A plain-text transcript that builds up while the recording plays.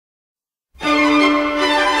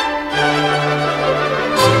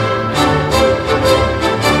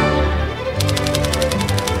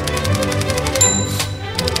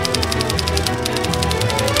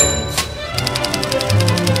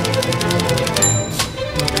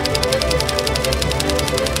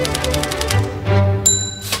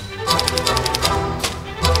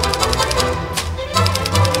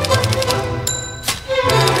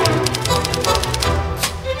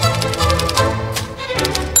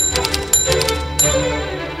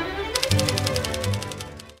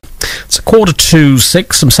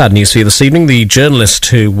5:45. Some sad news for you this evening. The journalist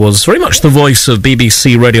who was very much the voice of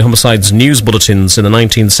BBC Radio Humberside's news bulletins in the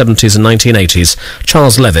 1970s and 1980s,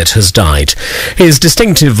 Charles Levitt, has died. His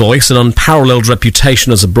distinctive voice and unparalleled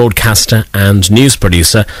reputation as a broadcaster and news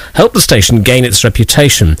producer helped the station gain its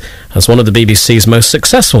reputation as one of the BBC's most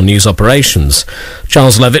successful news operations.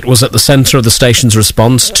 Charles Levitt was at the centre of the station's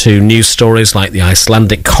response to news stories like the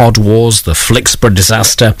Icelandic cod wars, the Flixborough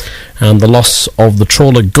disaster, and the loss of the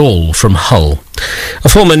trawler Gull from Hull. A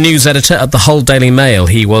former news editor at the Hull Daily Mail,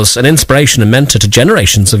 he was an inspiration and mentor to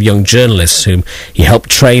generations of young journalists whom he helped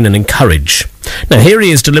train and encourage. Now, here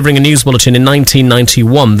he is delivering a news bulletin in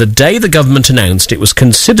 1991, the day the government announced it was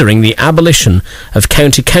considering the abolition of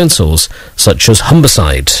county councils such as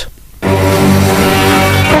Humberside.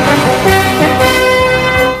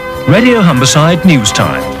 Radio Humberside News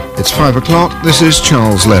Time. It's 5 o'clock. This is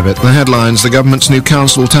Charles Levitt. The headlines: the government's new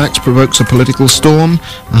council tax provokes a political storm.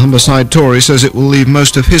 A Humberside Tory says it will leave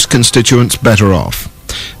most of his constituents better off.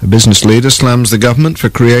 A business leader slams the government for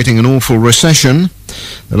creating an awful recession.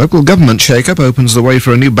 The local government shake-up opens the way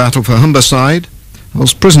for a new battle for Humberside.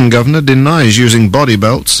 Hull's prison governor denies using body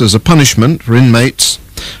belts as a punishment for inmates.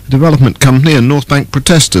 A development company and North Bank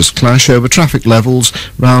protesters clash over traffic levels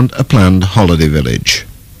round a planned holiday village.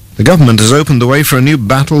 The government has opened the way for a new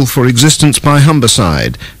battle for existence by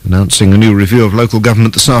Humberside. Announcing a new review of local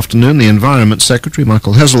government this afternoon, the Environment Secretary,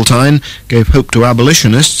 Michael Heseltine, gave hope to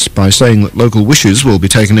abolitionists by saying that local wishes will be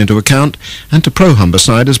taken into account, and to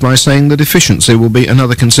pro-Humbersiders by saying that efficiency will be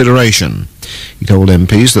another consideration. He told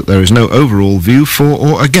MPs that there is no overall view for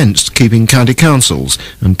or against keeping county councils,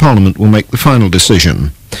 and Parliament will make the final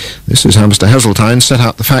decision. This is how Mr Heseltine set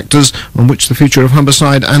out the factors on which the future of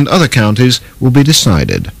Humberside and other counties will be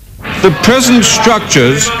decided. The present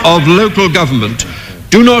structures of local government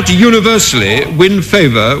do not universally win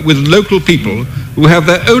favour with local people who have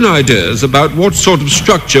their own ideas about what sort of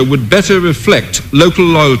structure would better reflect local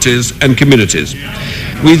loyalties and communities.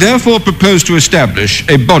 We therefore propose to establish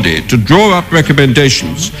a body to draw up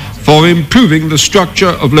recommendations for improving the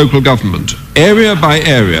structure of local government, area by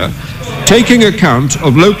area, taking account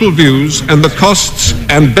of local views and the costs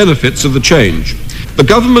and benefits of the change. The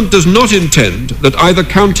government does not intend that either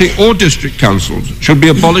county or district councils should be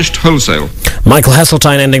abolished wholesale. Michael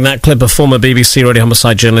Heseltine ending that clip of former BBC Radio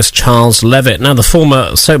Humberside journalist Charles Levitt. Now, the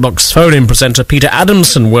former Soapbox phone-in presenter Peter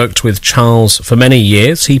Adamson worked with Charles for many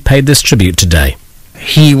years. He paid this tribute today.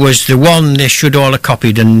 He was the one they should all have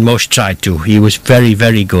copied and most tried to. He was very,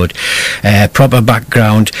 very good. Proper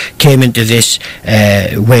background, came into this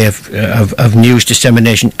way of news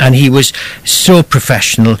dissemination, and he was so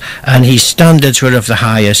professional, and his standards were of the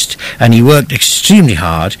highest, and he worked extremely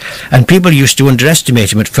hard, and people used to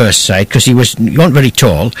underestimate him at first sight because he wasn't very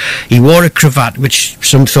tall. He wore a cravat, which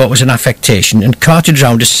some thought was an affectation, and carted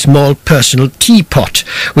round a small personal teapot,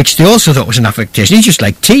 which they also thought was an affectation. He just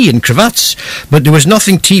liked tea and cravats, but there was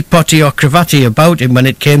nothing teapotty or cravatty about him when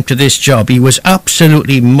it came to this job. He was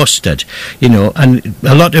absolutely mustard, and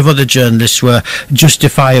a lot of other journalists were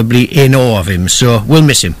justifiably in awe of him, so we'll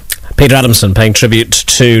miss him. Peter Adamson paying tribute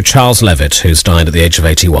to Charles Levitt, who's died at the age of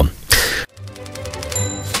 81.